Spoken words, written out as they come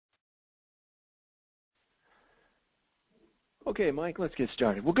Okay, Mike, let's get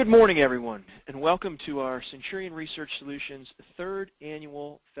started. Well, good morning, everyone, and welcome to our Centurion Research Solutions third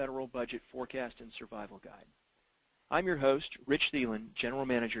annual Federal Budget Forecast and Survival Guide. I'm your host, Rich Thielen, General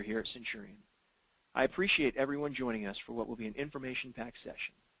Manager here at Centurion. I appreciate everyone joining us for what will be an information-packed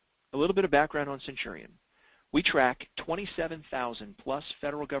session. A little bit of background on Centurion. We track 27,000 plus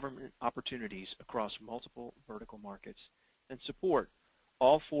federal government opportunities across multiple vertical markets and support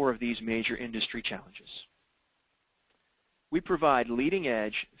all four of these major industry challenges. We provide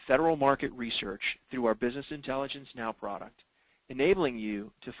leading-edge federal market research through our Business Intelligence Now product, enabling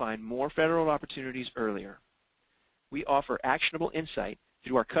you to find more federal opportunities earlier. We offer actionable insight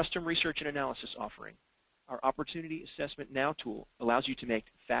through our custom research and analysis offering. Our Opportunity Assessment Now tool allows you to make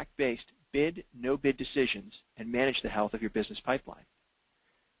fact-based bid, no-bid decisions and manage the health of your business pipeline.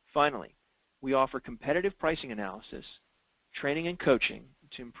 Finally, we offer competitive pricing analysis, training and coaching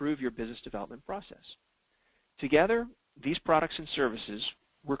to improve your business development process. Together, these products and services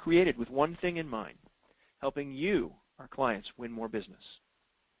were created with one thing in mind, helping you, our clients, win more business.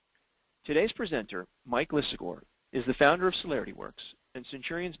 Today's presenter, Mike Lisagor, is the founder of CelerityWorks and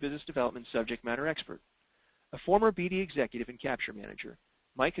Centurion's business development subject matter expert. A former BD executive and capture manager,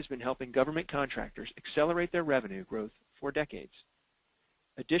 Mike has been helping government contractors accelerate their revenue growth for decades.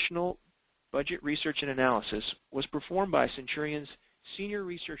 Additional budget research and analysis was performed by Centurion's Senior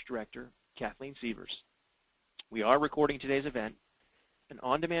Research Director, Kathleen Sievers. We are recording today's event. An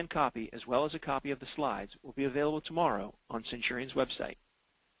on-demand copy as well as a copy of the slides will be available tomorrow on Centurion's website.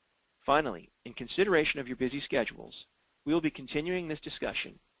 Finally, in consideration of your busy schedules, we will be continuing this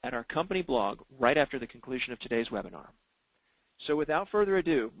discussion at our company blog right after the conclusion of today's webinar. So without further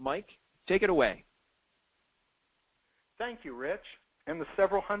ado, Mike, take it away. Thank you, Rich, and the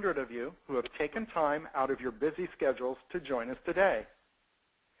several hundred of you who have taken time out of your busy schedules to join us today.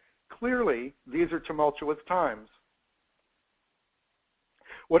 Clearly, these are tumultuous times.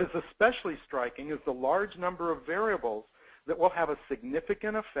 What is especially striking is the large number of variables that will have a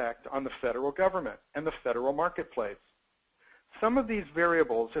significant effect on the federal government and the federal marketplace. Some of these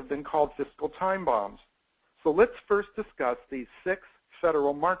variables have been called fiscal time bombs. So let's first discuss these 6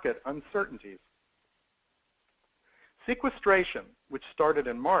 federal market uncertainties. Sequestration, which started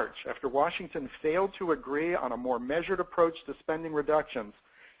in March after Washington failed to agree on a more measured approach to spending reductions,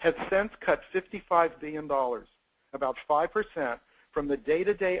 has since cut $55 billion, about 5% from the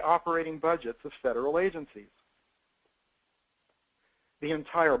day-to-day operating budgets of federal agencies. The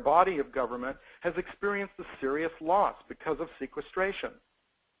entire body of government has experienced a serious loss because of sequestration.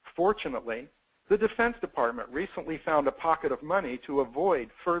 Fortunately, the Defense Department recently found a pocket of money to avoid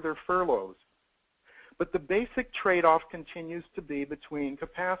further furloughs. But the basic trade-off continues to be between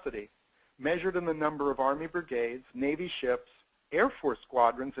capacity, measured in the number of Army brigades, Navy ships, Air Force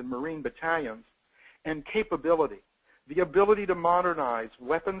squadrons, and Marine battalions, and capability, the ability to modernize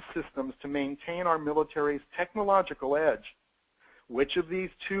weapons systems to maintain our military's technological edge. Which of these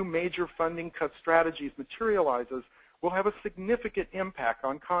 2 major funding cut strategies materializes will have a significant impact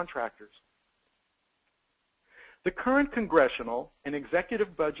on contractors. The current congressional and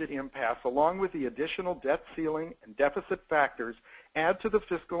executive budget impasse, along with the additional debt ceiling and deficit factors, add to the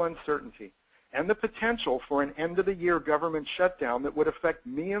fiscal uncertainty and the potential for an end-of-the-year government shutdown that would affect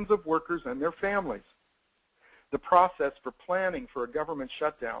millions of workers and their families. The process for planning for a government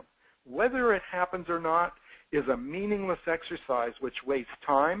shutdown, whether it happens or not, is a meaningless exercise which wastes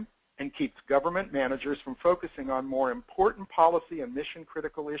time and keeps government managers from focusing on more important policy and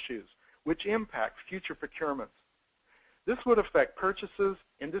mission-critical issues, which impact future procurements. This would affect purchases,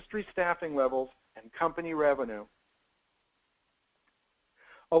 industry staffing levels, and company revenue.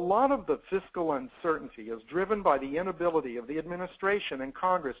 A lot of the fiscal uncertainty is driven by the inability of the administration and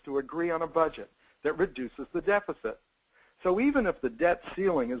Congress to agree on a budget that reduces the deficit. So even if the debt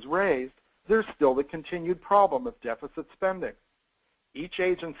ceiling is raised, there's still the continued problem of deficit spending. Each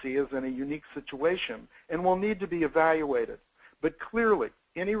agency is in a unique situation and will need to be evaluated. But clearly,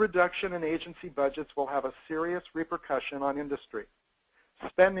 any reduction in agency budgets will have a serious repercussion on industry.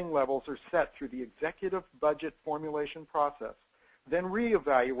 Spending levels are set through the executive budget formulation process, then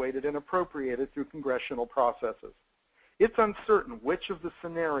reevaluated and appropriated through congressional processes. It's uncertain which of the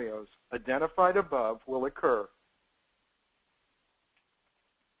scenarios identified above will occur.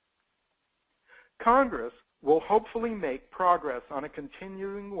 Congress will hopefully make progress on a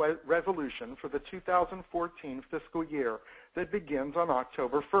continuing resolution for the 2014 fiscal year that begins on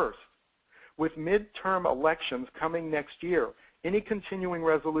October 1st. With midterm elections coming next year, any continuing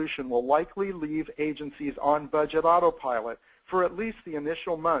resolution will likely leave agencies on budget autopilot for at least the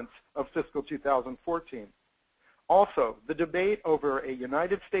initial months of fiscal 2014. Also, the debate over a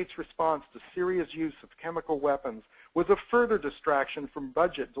United States response to Syria's use of chemical weapons was a further distraction from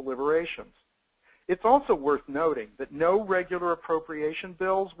budget deliberations. It's also worth noting that no regular appropriation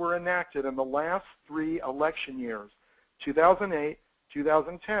bills were enacted in the last 3 election years, 2008,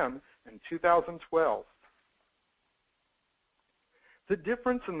 2010, and 2012. The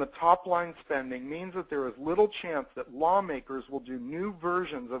difference in the top-line spending means that there is little chance that lawmakers will do new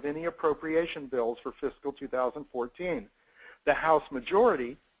versions of any appropriation bills for fiscal 2014. The House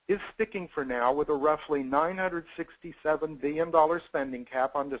majority is sticking for now with a roughly $967 billion spending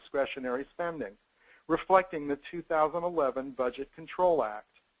cap on discretionary spending, reflecting the 2011 Budget Control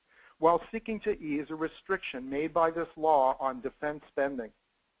Act, while seeking to ease a restriction made by this law on defense spending.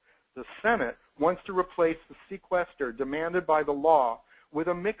 The Senate wants to replace the sequester demanded by the law with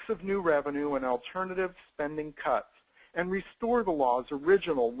a mix of new revenue and alternative spending cuts and restore the law's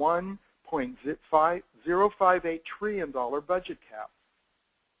original $1.058 trillion budget cap.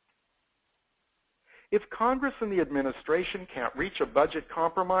 If Congress and the administration can't reach a budget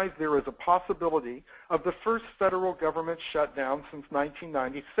compromise, there is a possibility of the first federal government shutdown since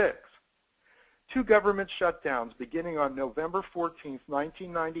 1996. 2 government shutdowns beginning on November 14,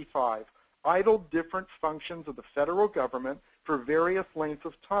 1995, idled different functions of the federal government for various lengths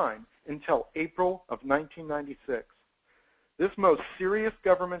of time until April of 1996. This most serious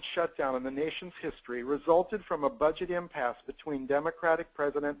government shutdown in the nation's history resulted from a budget impasse between Democratic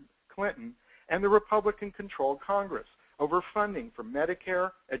President Clinton and the Republican-controlled Congress over funding for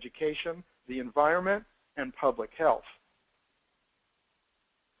Medicare, education, the environment, and public health.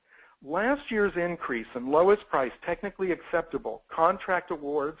 Last year's increase in lowest price technically acceptable contract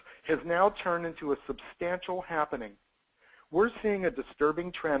awards has now turned into a substantial happening. We're seeing a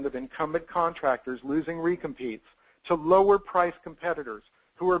disturbing trend of incumbent contractors losing recompetes to lower price competitors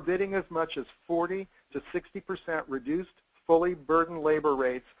who are bidding as much as 40 to 60% reduced fully burdened labor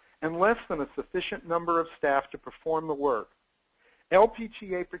rates and less than a sufficient number of staff to perform the work.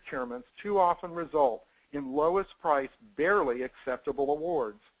 LPTA procurements too often result in lowest price, barely acceptable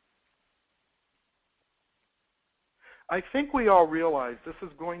awards. I think we all realize this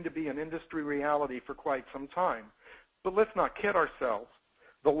is going to be an industry reality for quite some time, but let's not kid ourselves.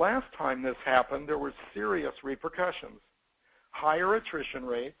 The last time this happened, there were serious repercussions. Higher attrition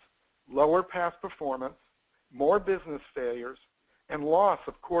rates, lower past performance, more business failures, and loss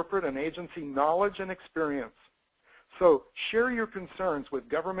of corporate and agency knowledge and experience. So share your concerns with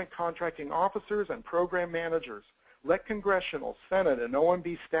government contracting officers and program managers. Let congressional, Senate, and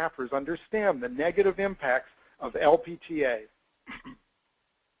OMB staffers understand the negative impacts of LPTA.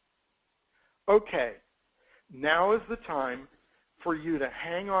 Okay, now is the time for you to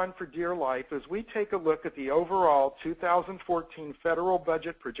hang on for dear life as we take a look at the overall 2014 federal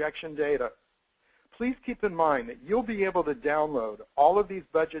budget projection data. Please keep in mind that you'll be able to download all of these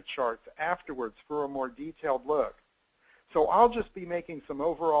budget charts afterwards for a more detailed look. So I'll just be making some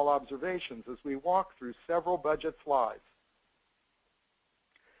overall observations as we walk through several budget slides.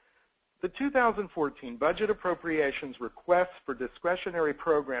 The 2014 budget appropriations requests for discretionary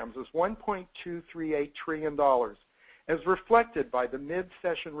programs is $1.238 trillion, as reflected by the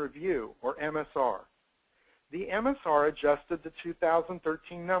Mid-Session Review, or MSR. The MSR adjusted the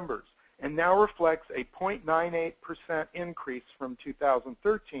 2013 numbers and now reflects a 0.98% increase from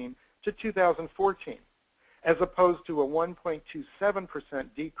 2013 to 2014, as opposed to a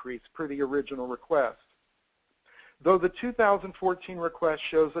 1.27% decrease per the original request. Though the 2014 request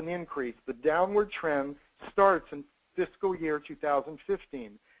shows an increase, the downward trend starts in fiscal year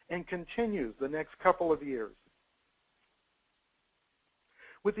 2015 and continues the next couple of years.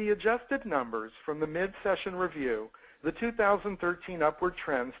 With the adjusted numbers from the Mid-Session Review, the 2013 upward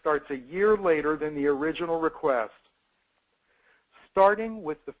trend starts a year later than the original request. Starting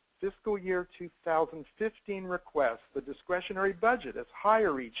with the fiscal year 2015 request, the discretionary budget is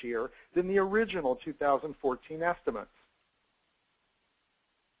higher each year than the original 2014 estimates.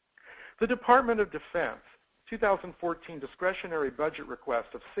 The Department of Defense 2014 discretionary budget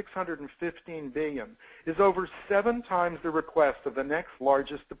request of $615 billion is over 7 times the request of the next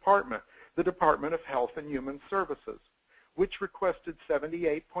largest department, the Department of Health and Human Services, which requested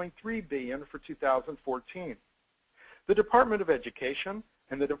 $78.3 billion for 2014. The Department of Education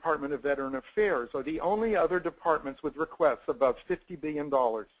and the Department of Veteran Affairs are the only other departments with requests above $50 billion.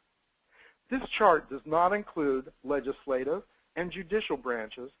 This chart does not include legislative and judicial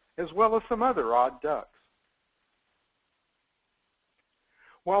branches, as well as some other odd ducks.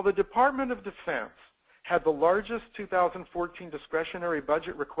 While the Department of Defense had the largest 2014 discretionary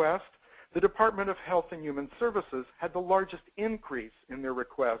budget request, the Department of Health and Human Services had the largest increase in their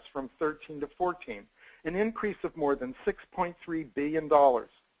requests from 13 to 14, an increase of more than $6.3 billion.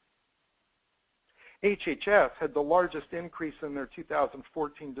 HHS had the largest increase in their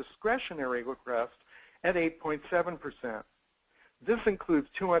 2014 discretionary request at 8.7%. This includes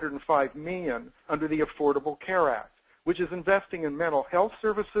 $205 million under the Affordable Care Act, which is investing in mental health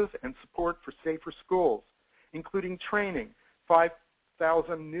services and support for safer schools, including training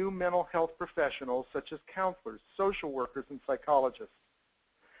 5,000 new mental health professionals such as counselors, social workers, and psychologists.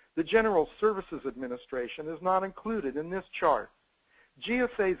 The General Services Administration is not included in this chart.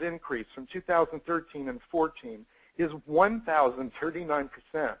 GSA's increase from 2013 and 14 is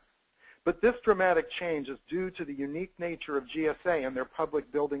 1,039%. But this dramatic change is due to the unique nature of GSA and their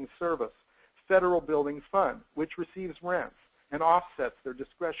public building service, Federal Building Fund, which receives rents and offsets their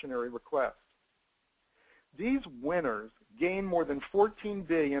discretionary requests. These winners gained more than $14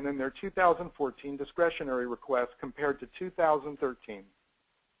 billion in their 2014 discretionary requests compared to 2013.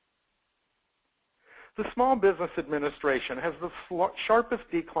 The Small Business Administration has the sharpest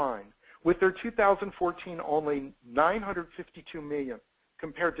decline, with their 2014 only $952 million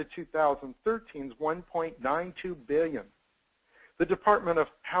compared to 2013's $1.92 billion. The Department of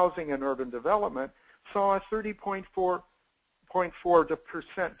Housing and Urban Development saw a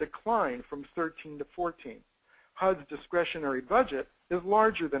 30.4% decline from 13 to 14. HUD's discretionary budget is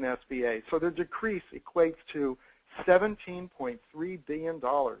larger than SBA, so their decrease equates to $17.3 billion.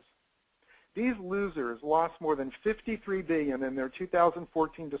 These losers lost more than $53 billion in their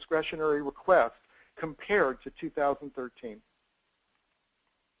 2014 discretionary request compared to 2013.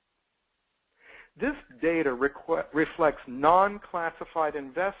 This data reflects non-classified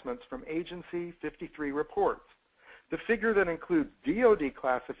investments from Agency 53 reports. The figure that includes DoD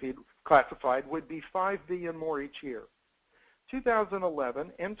classified would be $5 billion more each year.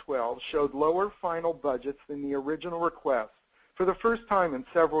 2011 and 12 showed lower final budgets than the original request for the first time in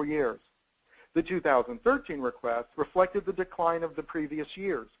several years. The 2013 request reflected the decline of the previous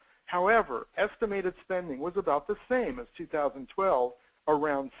years. However, estimated spending was about the same as 2012,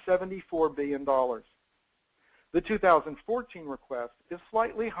 around $74 billion. The 2014 request is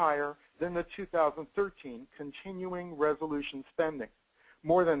slightly higher than the 2013 continuing resolution spending,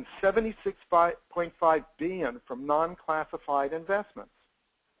 more than $76.5 billion from non-classified investments.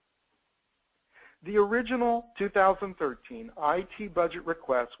 The original 2013 IT budget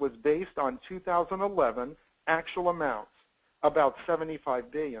request was based on 2011 actual amounts, about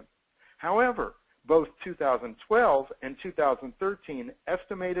 $75 billion. However, both 2012 and 2013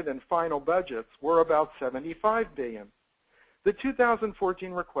 estimated and final budgets were about $75 billion. The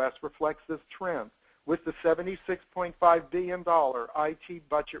 2014 request reflects this trend with the $76.5 billion IT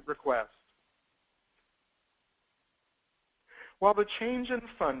budget request. While the change in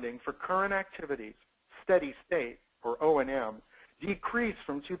funding for current activities, steady state, or O&M, decreased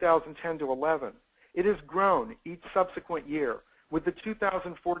from 2010 to 11, it has grown each subsequent year, with the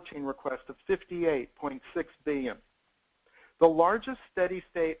 2014 request of $58.6 billion. The largest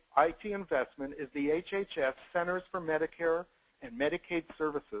steady-state IT investment is the HHS Centers for Medicare and Medicaid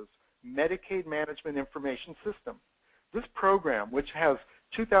Services Medicaid Management Information System. This program, which has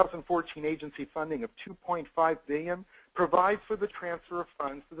 2014 agency funding of $2.5 billion, provides for the transfer of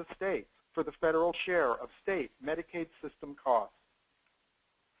funds to the states for the federal share of state Medicaid system costs.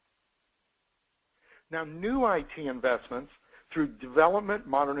 Now, new IT investments through Development,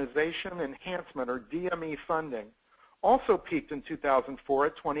 Modernization, Enhancement, or DME funding, also peaked in 2004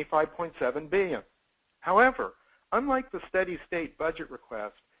 at $25.7 billion. However, unlike the steady state budget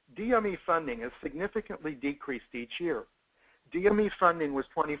request, DME funding has significantly decreased each year. DME funding was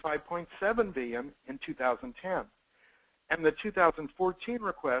 $25.7 billion in 2010, and the 2014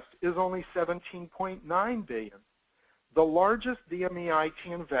 request is only $17.9 billion. The largest DME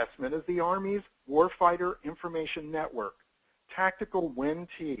IT investment is the Army's Warfighter Information Network, Tactical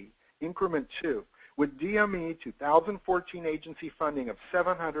WIN-T, Increment 2, with DME 2014 agency funding of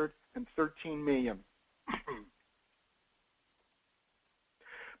 $713 million.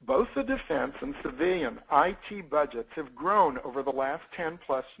 Both the defense and civilian IT budgets have grown over the last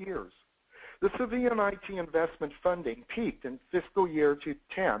 10-plus years. The civilian IT investment funding peaked in fiscal year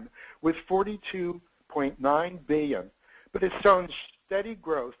 2010 with $42.9 billion, but has shown steady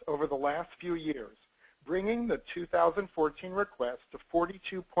growth over the last few years, bringing the 2014 request to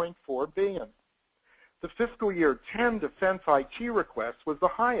 $42.4 billion. The fiscal year 10 defense IT request was the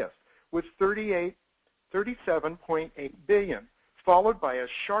highest, with $37.8 billion, followed by a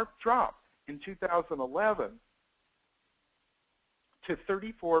sharp drop in 2011 to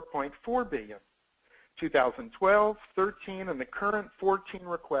 $34.4 billion. 2012, 13, and the current 14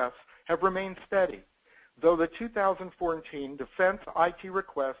 requests have remained steady. though the 2014 defense IT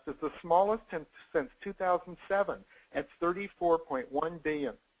request is the smallest since 2007 at $34.1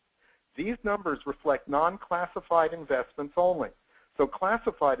 billion. These numbers reflect non-classified investments only, so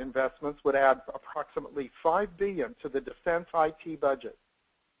classified investments would add approximately $5 billion to the defense IT budget.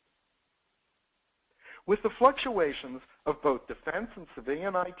 With the fluctuations of both defense and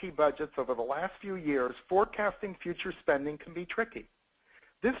civilian IT budgets over the last few years, forecasting future spending can be tricky.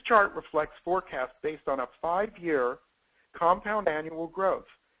 This chart reflects forecasts based on a 5-year compound annual growth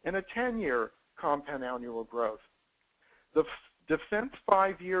and a 10-year compound annual growth. The defense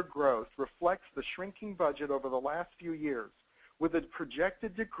 5-year growth reflects the shrinking budget over the last few years, with a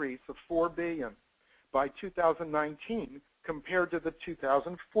projected decrease of $4 billion by 2019 compared to the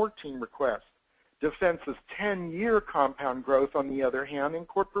 2014 request. Defense's 10-year compound growth, on the other hand,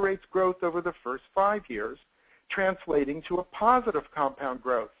 incorporates growth over the first 5 years, translating to a positive compound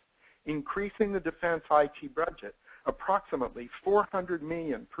growth, increasing the defense IT budget approximately $400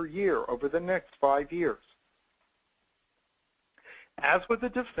 million per year over the next 5 years. As with the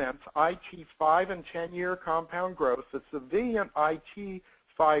defense IT 5 and 10-year compound growth, the civilian IT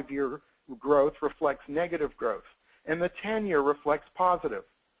 5-year growth reflects negative growth, and the 10-year reflects positive.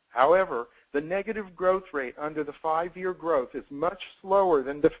 However, the negative growth rate under the 5-year growth is much slower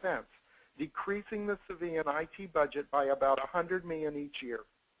than defense, decreasing the civilian IT budget by about $100 million each year.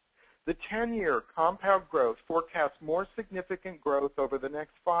 The 10-year compound growth forecasts more significant growth over the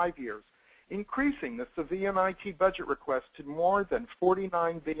next 5 years, increasing the civilian IT budget request to more than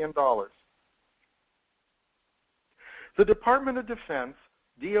 $49 billion. The Department of Defense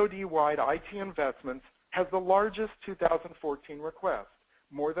DoD-wide IT investments has the largest 2014 request,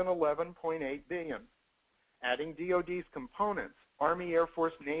 more than $11.8 billion. Adding DoD's components, Army, Air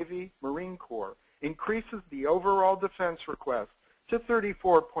Force, Navy, Marine Corps, increases the overall defense request to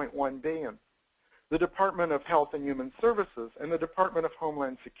 $34.1 billion. The Department of Health and Human Services and the Department of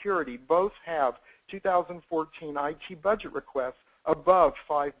Homeland Security both have 2014 IT budget requests above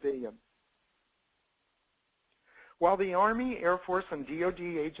 $5 billion. While the Army, Air Force, and DoD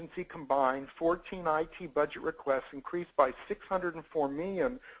agency combined 14 IT budget requests increased by $604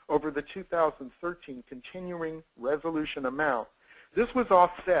 million over the 2013 continuing resolution amount, this was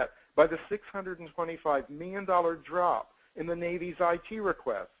offset by the $625 million drop in the Navy's IT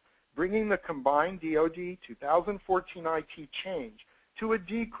request, bringing the combined DoD 2014 IT change to a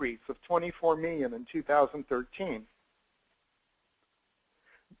decrease of $24 million in 2013.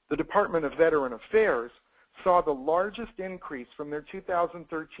 The Department of Veteran Affairs saw the largest increase from their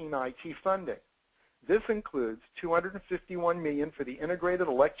 2013 IT funding. This includes $251 million for the Integrated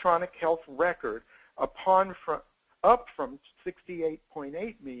Electronic Health Record, up from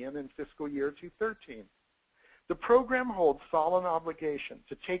 $68.8 million in fiscal year 2013. The program holds solemn obligation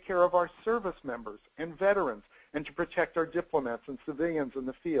to take care of our service members and veterans and to protect our diplomats and civilians in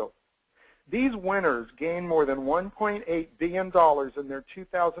the field. These winners gained more than $1.8 billion in their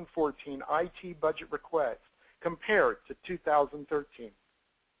 2014 IT budget request compared to 2013.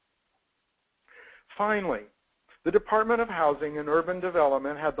 Finally, the Department of Housing and Urban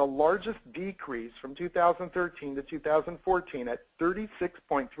Development had the largest decrease from 2013 to 2014 at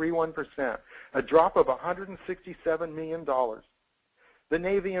 36.31%, a drop of $167 million. The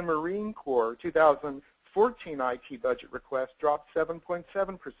Navy and Marine Corps 2014 IT budget request dropped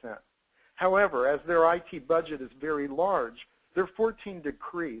 7.7%. However, as their IT budget is very large, their 14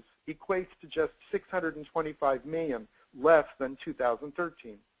 decrease equates to just $625 million less than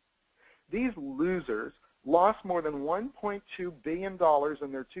 2013. These losers lost more than $1.2 billion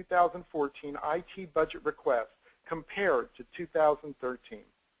in their 2014 IT budget request compared to 2013.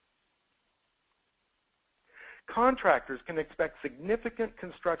 Contractors can expect significant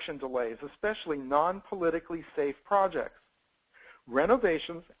construction delays, especially non-politically safe projects.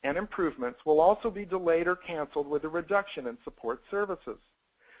 Renovations and improvements will also be delayed or canceled with a reduction in support services.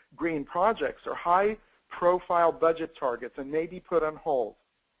 Green projects are high-profile budget targets and may be put on hold.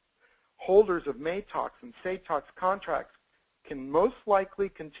 Holders of MATOCs and SATOCs contracts can most likely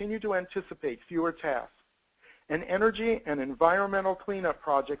continue to anticipate fewer tasks. And energy and environmental cleanup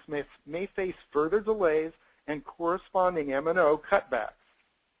projects may face further delays and corresponding M&O cutbacks.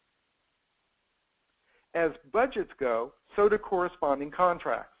 As budgets go, so do corresponding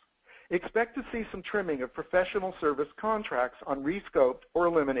contracts. Expect to see some trimming of professional service contracts on rescoped or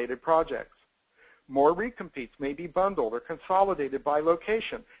eliminated projects. More recompetes may be bundled or consolidated by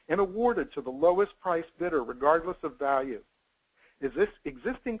location and awarded to the lowest price bidder regardless of value.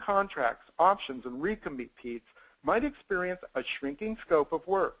 Existing contracts, options, and recompetes might experience a shrinking scope of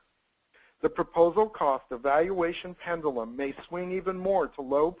work. The proposal cost evaluation pendulum may swing even more to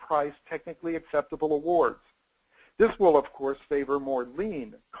low-price, technically acceptable awards. This will, of course, favor more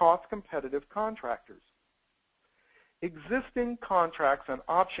lean, cost-competitive contractors. Existing contracts and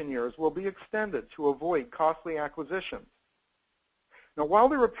option years will be extended to avoid costly acquisitions. Now, while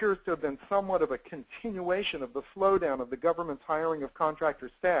there appears to have been somewhat of a continuation of the slowdown of the government's hiring of contractor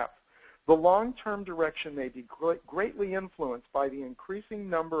staff, the long-term direction may be greatly influenced by the increasing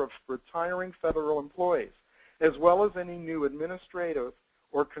number of retiring federal employees, as well as any new administrative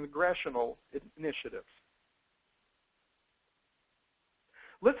or congressional initiatives.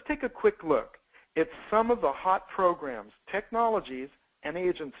 Let's take a quick look at some of the hot programs, technologies, and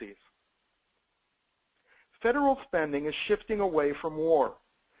agencies. Federal spending is shifting away from war.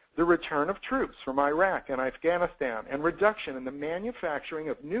 The return of troops from Iraq and Afghanistan and reduction in the manufacturing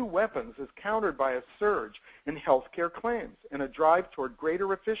of new weapons is countered by a surge in healthcare claims and a drive toward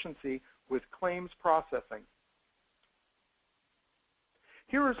greater efficiency with claims processing.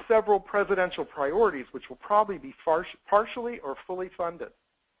 Here are several presidential priorities which will probably be partially or fully funded.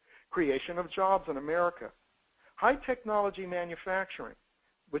 Creation of jobs in America. High technology manufacturing,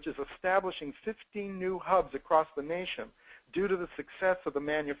 which is establishing 15 new hubs across the nation due to the success of the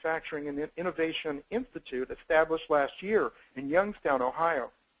Manufacturing and Innovation Institute established last year in Youngstown,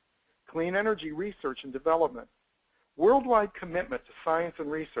 Ohio. Clean energy research and development. Worldwide commitment to science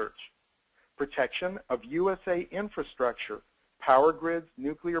and research. Protection of USA infrastructure, power grids,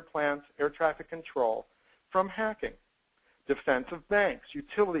 nuclear plants, air traffic control from hacking. Defense of banks,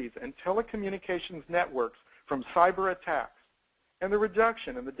 utilities, and telecommunications networks from cyber attacks, and the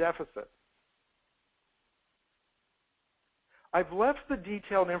reduction in the deficit. I've left the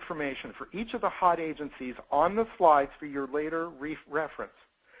detailed information for each of the hot agencies on the slides for your later reference.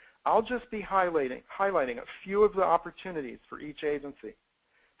 I'll just be highlighting a few of the opportunities for each agency.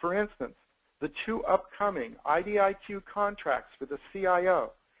 For instance, the two upcoming IDIQ contracts for the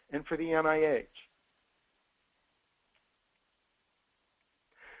CIO and for the NIH.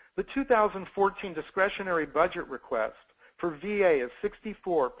 The 2014 discretionary budget request for VA is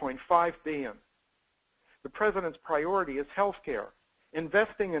 $64.5 billion. The President's priority is health care,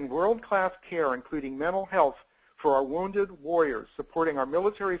 investing in world-class care, including mental health for our wounded warriors, supporting our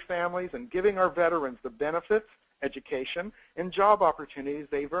military families, and giving our veterans the benefits, education, and job opportunities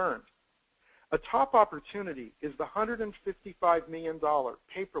they've earned. A top opportunity is the $155 million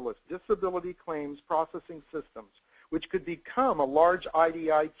paperless disability claims processing systems, which could become a large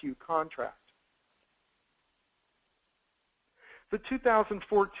IDIQ contract. The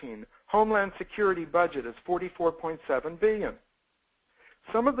 2014 Homeland Security budget is $44.7 billion.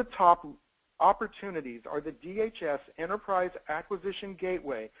 Some of the top opportunities are the DHS Enterprise Acquisition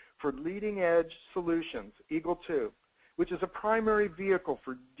Gateway for Leading Edge Solutions, Eagle 2, which is a primary vehicle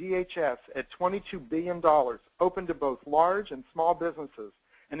for DHS at $22 billion, open to both large and small businesses,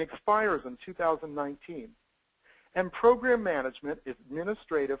 and expires in 2019. And Program Management,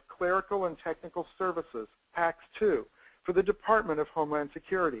 Administrative, Clerical, and Technical Services, PACS 2, for the Department of Homeland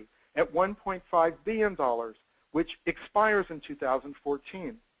Security at $1.5 billion, which expires in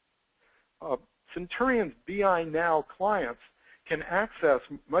 2014. Centurion's BI Now clients can access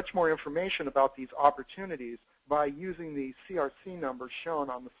much more information about these opportunities by using the CRC numbers shown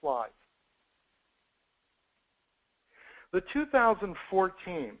on the slides. The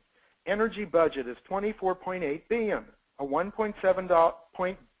 2014 energy budget is $24.8 billion, a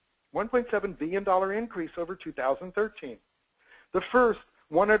 $1.7 billion increase over 2013. The first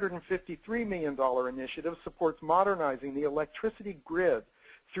 $153 million initiative supports modernizing the electricity grid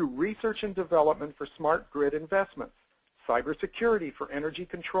through research and development for smart grid investments, cybersecurity for energy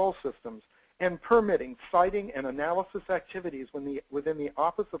control systems, and permitting, siting, and analysis activities within the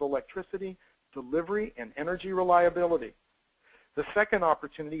Office of Electricity, Delivery, and Energy Reliability. The second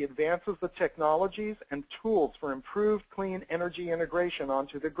opportunity advances the technologies and tools for improved clean energy integration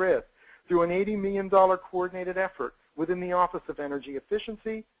onto the grid through an $80 million coordinated effort within the Office of Energy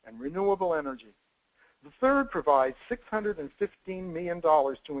Efficiency and Renewable Energy. The third provides $615 million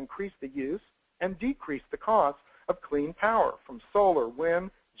to increase the use and decrease the cost of clean power from solar,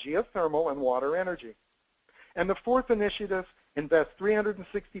 wind, geothermal, and water energy. And the fourth initiative invests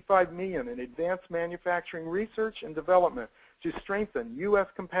 $365 million in advanced manufacturing research and development to strengthen U.S.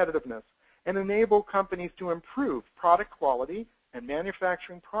 competitiveness and enable companies to improve product quality and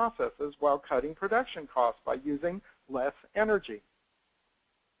manufacturing processes while cutting production costs by using less energy.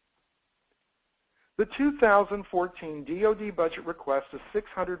 The 2014 DoD budget request is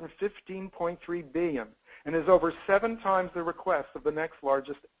 $615.3 billion and is over 7 times the request of the next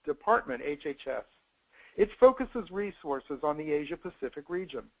largest department, HHS. It focuses resources on the Asia-Pacific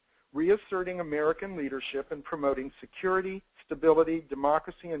region, reasserting American leadership in promoting security, stability,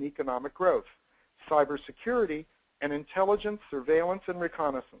 democracy, and economic growth, cybersecurity, and intelligence, surveillance, and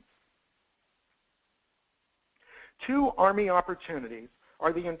reconnaissance. Two Army opportunities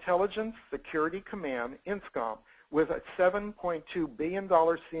are the Intelligence Security Command, INSCOM, with a $7.2 billion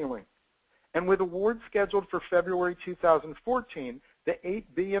ceiling, and with awards scheduled for February 2014, the $8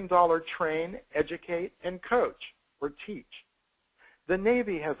 billion Train, Educate, and Coach, or TEACH. The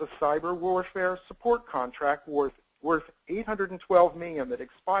Navy has a cyber warfare support contract worth $812 million that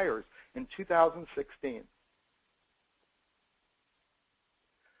expires in 2016.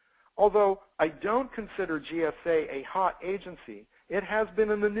 Although I don't consider GSA a hot agency, it has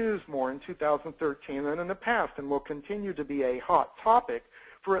been in the news more in 2013 than in the past and will continue to be a hot topic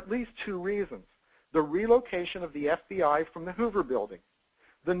for at least two reasons. The relocation of the FBI from the Hoover Building.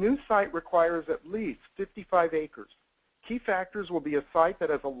 The new site requires at least 55 acres. Key factors will be a site that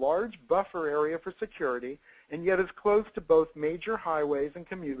has a large buffer area for security and yet is close to both major highways and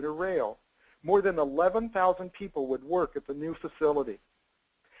commuter rail. More than 11,000 people would work at the new facility.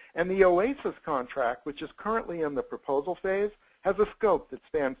 And the OASIS contract, which is currently in the proposal phase, has a scope that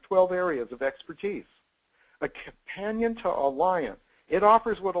spans 12 areas of expertise. A companion to Alliant, it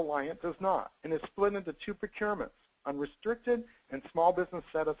offers what Alliant does not and is split into two procurements, unrestricted and small business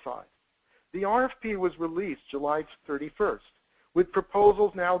set-aside. The RFP was released July 31st, with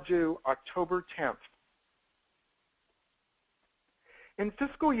proposals now due October 10th. In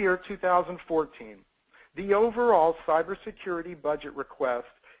fiscal year 2014, the overall cybersecurity budget request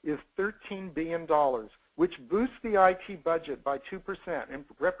is $13 billion, which boosts the IT budget by 2% and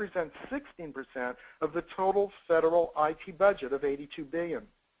represents 16% of the total federal IT budget of $82 billion.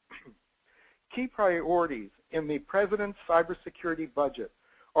 Key priorities in the President's cybersecurity budget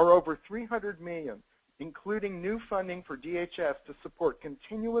are over $300 million, including new funding for DHS to support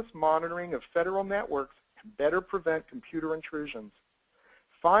continuous monitoring of federal networks and better prevent computer intrusions.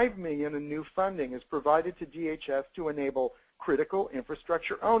 $5 million in new funding is provided to DHS to enable critical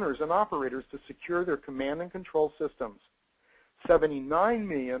infrastructure owners and operators to secure their command and control systems. $79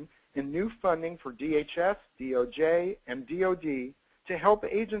 million in new funding for DHS, DOJ, and DOD to help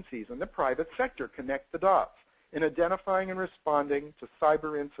agencies in the private sector connect the dots in identifying and responding to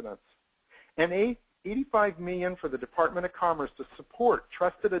cyber incidents. And $85 million for the Department of Commerce to support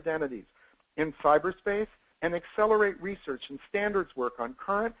trusted identities in cyberspace and accelerate research and standards work on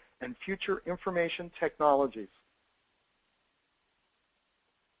current and future information technologies.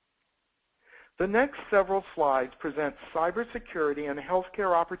 The next several slides present cybersecurity and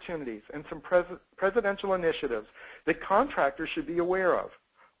healthcare opportunities and some presidential initiatives that contractors should be aware of.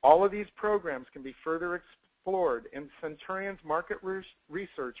 All of these programs can be further explored in Centurion's Market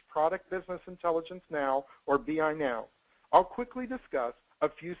Research Product Business Intelligence Now, or BI Now. I'll quickly discuss a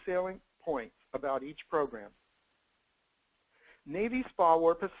few salient points about each program. Navy SPA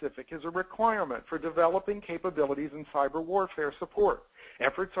War Pacific is a requirement for developing capabilities in cyber warfare support.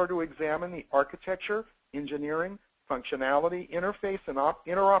 Efforts are to examine the architecture, engineering, functionality, interface, and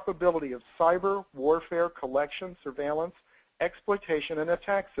interoperability of cyber warfare collection, surveillance, exploitation, and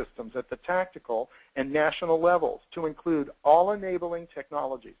attack systems at the tactical and national levels to include all enabling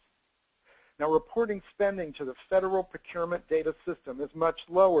technologies. Now, reporting spending to the Federal Procurement Data System is much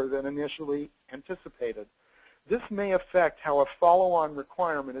lower than initially anticipated. This may affect how a follow-on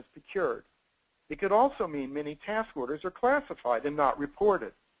requirement is procured. It could also mean many task orders are classified and not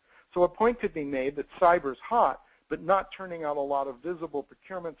reported. So a point could be made that cyber's hot, but not turning out a lot of visible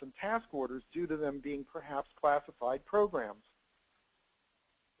procurements and task orders due to them being perhaps classified programs.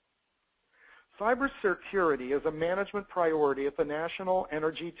 Cybersecurity is a management priority at the National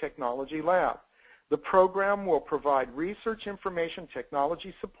Energy Technology Lab. The program will provide research information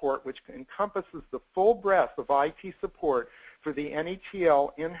technology support, which encompasses the full breadth of IT support for the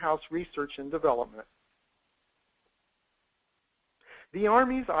NETL in-house research and development. The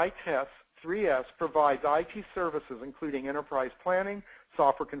Army's ITES 3S provides IT services including enterprise planning,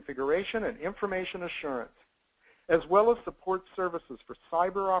 software configuration, and information assurance, as well as support services for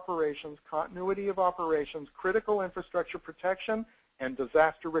cyber operations, continuity of operations, critical infrastructure protection, and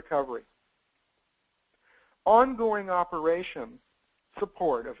disaster recovery. Ongoing operation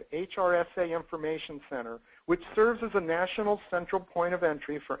support of HRSA Information Center, which serves as a national central point of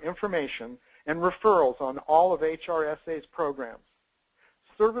entry for information and referrals on all of HRSA's programs.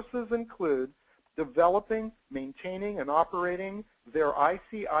 Services include developing, maintaining, and operating their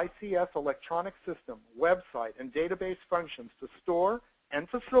ICICS electronic system, website, and database functions to store and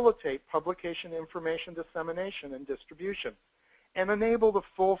facilitate publication information dissemination and distribution, and enable the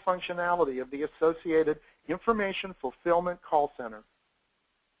full functionality of the associated Information Fulfillment Call Center.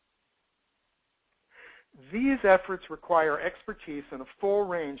 These efforts require expertise in a full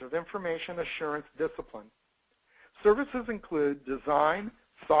range of information assurance disciplines. Services include design,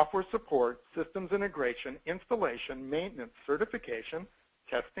 software support, systems integration, installation, maintenance, certification,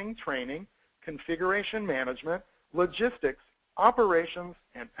 testing, training, configuration management, logistics, operations,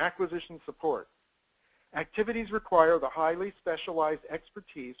 and acquisition support. Activities require the highly specialized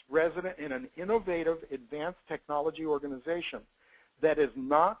expertise resident in an innovative advanced technology organization that is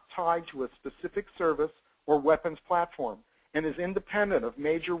not tied to a specific service or weapons platform and is independent of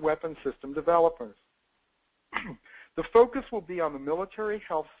major weapons system developers. The focus will be on the military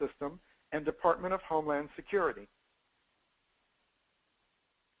health system and Department of Homeland Security.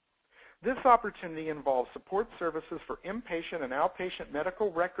 This opportunity involves support services for inpatient and outpatient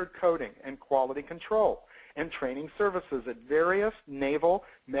medical record coding and quality control, and training services at various naval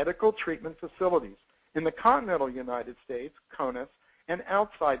medical treatment facilities in the continental United States, CONUS, and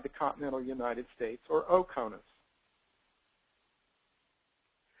outside the continental United States, or OCONUS.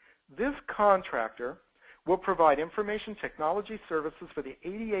 This contractor will provide information technology services for the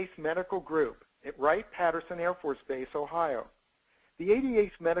 88th Medical Group at Wright-Patterson Air Force Base, Ohio. The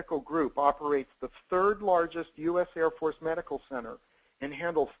 88th Medical Group operates the third largest U.S. Air Force Medical Center and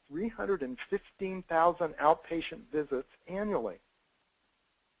handles 315,000 outpatient visits annually.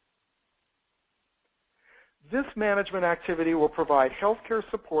 This management activity will provide healthcare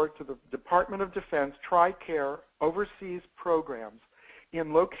support to the Department of Defense TRICARE overseas programs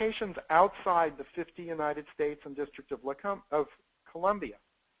in locations outside the 50 United States and District of Columbia.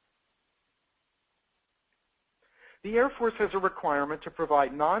 The Air Force has a requirement to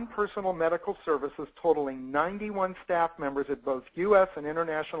provide non-personal medical services totaling 91 staff members at both U.S. and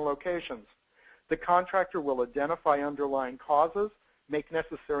international locations. The contractor will identify underlying causes, make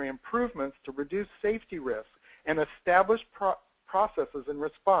necessary improvements to reduce safety risks, and establish processes in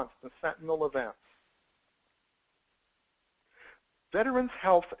response to Sentinel events. Veterans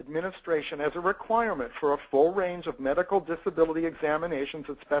Health Administration has a requirement for a full range of medical disability examinations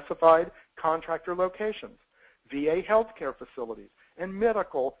at specified contractor locations, VA healthcare facilities, and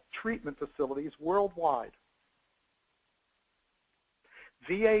medical treatment facilities worldwide.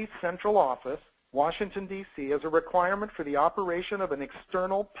 VA Central Office, Washington, D.C. has a requirement for the operation of an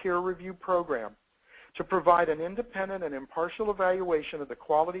external peer review program to provide an independent and impartial evaluation of the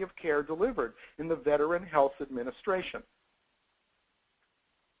quality of care delivered in the Veteran Health Administration.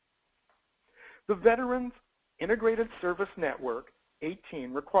 The Veterans Integrated Service Network,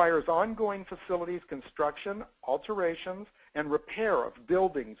 18, requires ongoing facilities construction, alterations, and repair of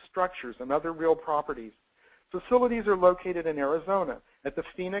buildings, structures, and other real properties. Facilities are located in Arizona at the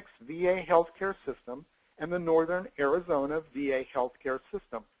Phoenix VA Healthcare System and the Northern Arizona VA Healthcare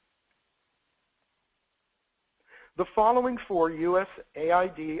System. The following 4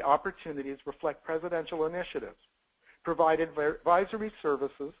 USAID opportunities reflect presidential initiatives: provide advisory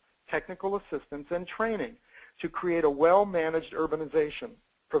services, technical assistance, and training to create a well-managed urbanization,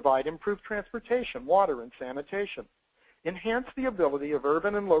 provide improved transportation, water, and sanitation, enhance the ability of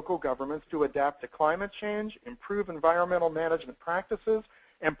urban and local governments to adapt to climate change, improve environmental management practices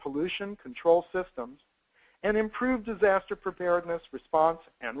and pollution control systems, and improve disaster preparedness, response,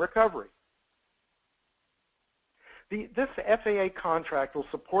 and recovery. This FAA contract will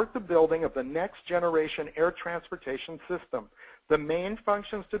support the building of the next generation air transportation system. The main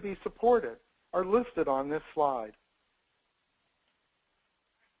functions to be supported are listed on this slide.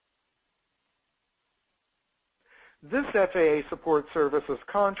 This FAA Support Services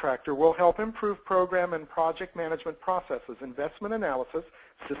contractor will help improve program and project management processes, investment analysis,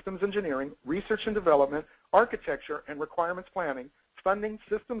 systems engineering, research and development, architecture and requirements planning, funding,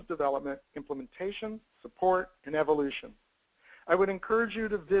 systems development, implementation, support, and evolution. I would encourage you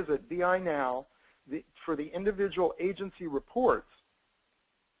to visit BI Now for the individual agency reports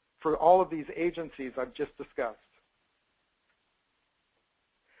for all of these agencies I've just discussed.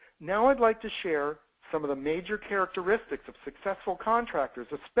 Now I'd like to share some of the major characteristics of successful contractors,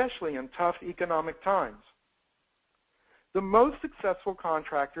 especially in tough economic times. The most successful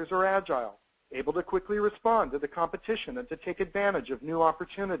contractors are agile, able to quickly respond to the competition and to take advantage of new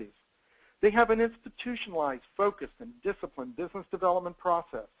opportunities. They have an institutionalized, focused, and disciplined business development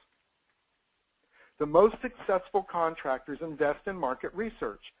process. The most successful contractors invest in market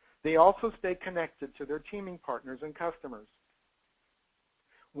research. They also stay connected to their teaming partners and customers.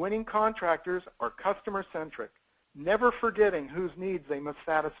 Winning contractors are customer-centric, never forgetting whose needs they must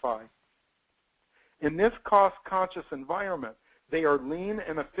satisfy. In this cost-conscious environment, they are lean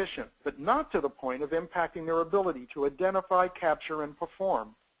and efficient, but not to the point of impacting their ability to identify, capture, and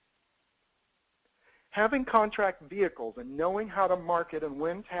perform. Having contract vehicles and knowing how to market and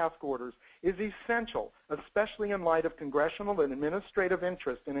win task orders is essential, especially in light of congressional and administrative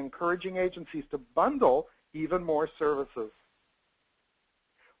interest in encouraging agencies to bundle even more services.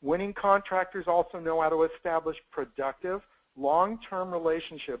 Winning contractors also know how to establish productive, long-term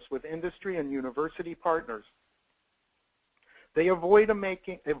relationships with industry and university partners. They avoid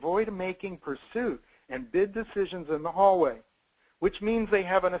making pursuit and bid decisions in the hallway, which means they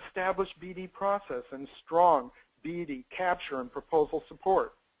have an established BD process and strong BD capture and proposal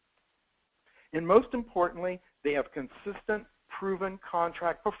support. And most importantly, they have consistent, proven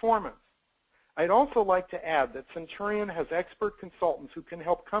contract performance. I'd also like to add that Centurion has expert consultants who can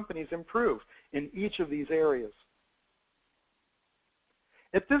help companies improve in each of these areas.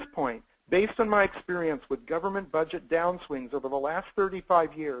 At this point, based on my experience with government budget downswings over the last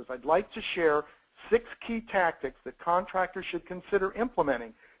 35 years, I'd like to share 6 key tactics that contractors should consider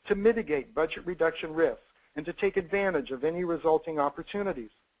implementing to mitigate budget reduction risks and to take advantage of any resulting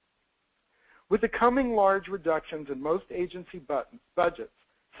opportunities. With the coming large reductions in most agency budgets,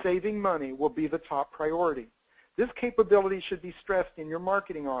 saving money will be the top priority. This capability should be stressed in your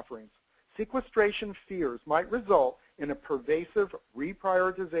marketing offerings. Sequestration fears might result in a pervasive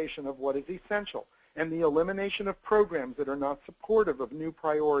reprioritization of what is essential and the elimination of programs that are not supportive of new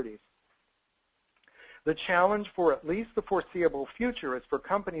priorities. The challenge for at least the foreseeable future is for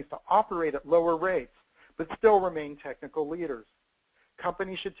companies to operate at lower rates but still remain technical leaders.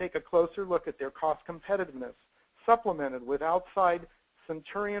 Companies should take a closer look at their cost competitiveness, supplemented with outside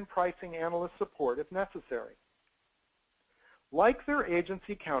Centurion pricing analyst support if necessary. Like their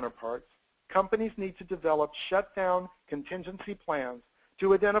agency counterparts, companies need to develop shutdown contingency plans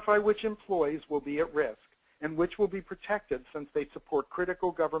to identify which employees will be at risk and which will be protected since they support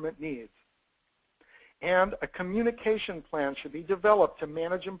critical government needs. And a communication plan should be developed to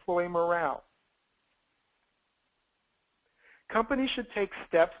manage employee morale. Companies should take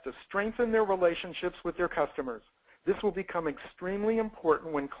steps to strengthen their relationships with their customers. This will become extremely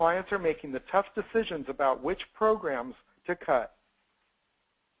important when clients are making the tough decisions about which programs to cut.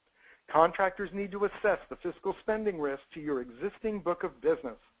 Contractors need to assess the fiscal spending risk to your existing book of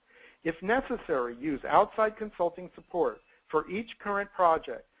business. If necessary, use outside consulting support. For each current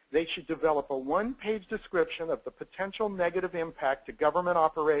project, they should develop a one-page description of the potential negative impact to government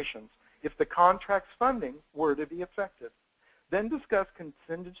operations if the contract's funding were to be affected. Then discuss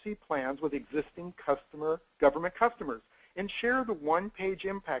contingency plans with existing government customers and share the one-page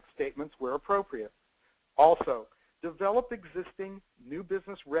impact statements where appropriate. Also, develop existing new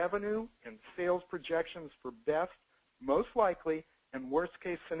business revenue and sales projections for best, most likely, and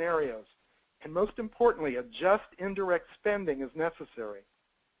worst-case scenarios. And most importantly, adjust indirect spending as necessary.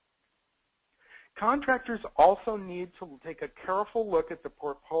 Contractors also need to take a careful look at the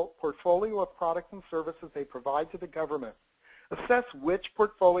portfolio of products and services they provide to the government. Assess which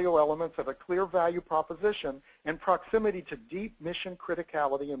portfolio elements have a clear value proposition and proximity to deep mission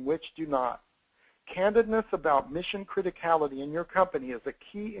criticality and which do not. Candidness about mission criticality in your company is a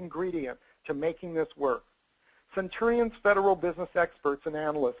key ingredient to making this work. Centurion's federal business experts and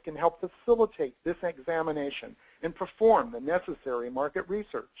analysts can help facilitate this examination and perform the necessary market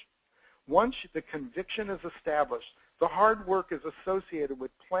research. Once the conviction is established, the hard work is associated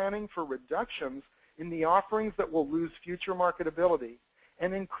with planning for reductions in the offerings that will lose future marketability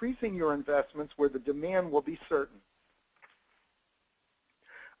and increasing your investments where the demand will be certain.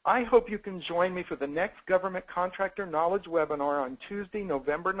 I hope you can join me for the next Government Contractor Knowledge webinar on Tuesday,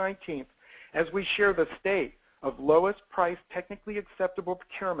 November 19th, as we share the state of lowest price technically acceptable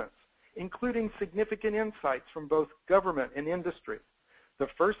procurements, including significant insights from both government and industry. The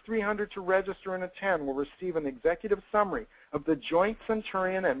first 300 to register and attend will receive an executive summary of the Joint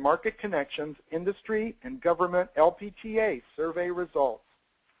Centurion and Market Connections Industry and Government LPTA survey results.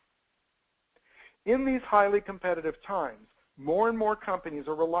 In these highly competitive times, more and more companies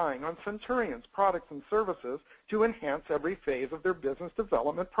are relying on Centurion's products and services to enhance every phase of their business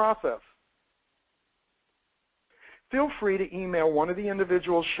development process. Feel free to email one of the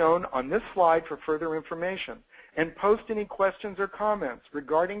individuals shown on this slide for further information and post any questions or comments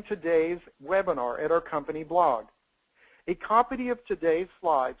regarding today's webinar at our company blog. A copy of today's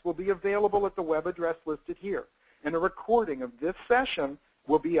slides will be available at the web address listed here, and a recording of this session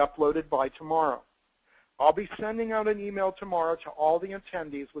will be uploaded by tomorrow. I'll be sending out an email tomorrow to all the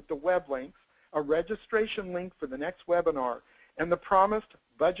attendees with the web links, a registration link for the next webinar, and the promised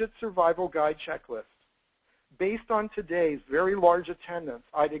Budget Survival Guide checklist. Based on today's very large attendance,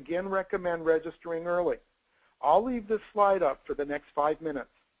 I'd again recommend registering early. I'll leave this slide up for the next 5 minutes.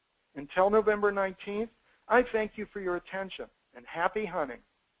 Until November 19th, I thank you for your attention and happy hunting.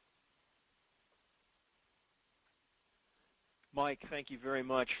 Mike, thank you very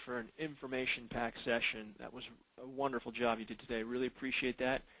much for an information-packed session. That was a wonderful job you did today. Really appreciate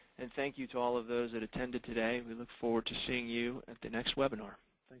that. And thank you to all of those that attended today. We look forward to seeing you at the next webinar.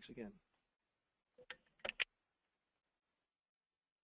 Thanks again.